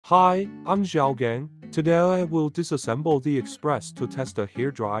Hi, I'm Zhao Gang. Today I will disassemble the Express to test a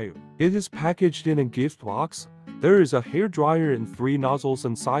hairdryer. It is packaged in a gift box. There is a hairdryer and 3 nozzles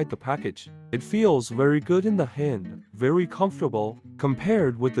inside the package. It feels very good in the hand, very comfortable,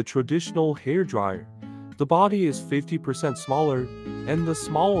 compared with the traditional hairdryer. The body is 50% smaller, and the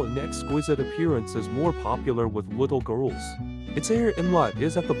small and exquisite appearance is more popular with little girls. Its air inlet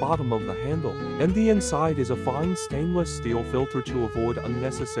is at the bottom of the handle, and the inside is a fine stainless steel filter to avoid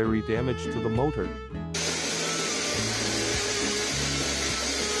unnecessary damage to the motor.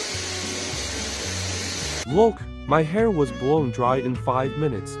 Look, my hair was blown dry in 5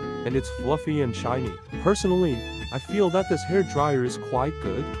 minutes, and it's fluffy and shiny. Personally, I feel that this hairdryer is quite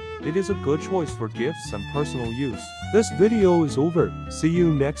good. It is a good choice for gifts and personal use. This video is over. See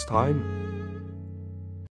you next time.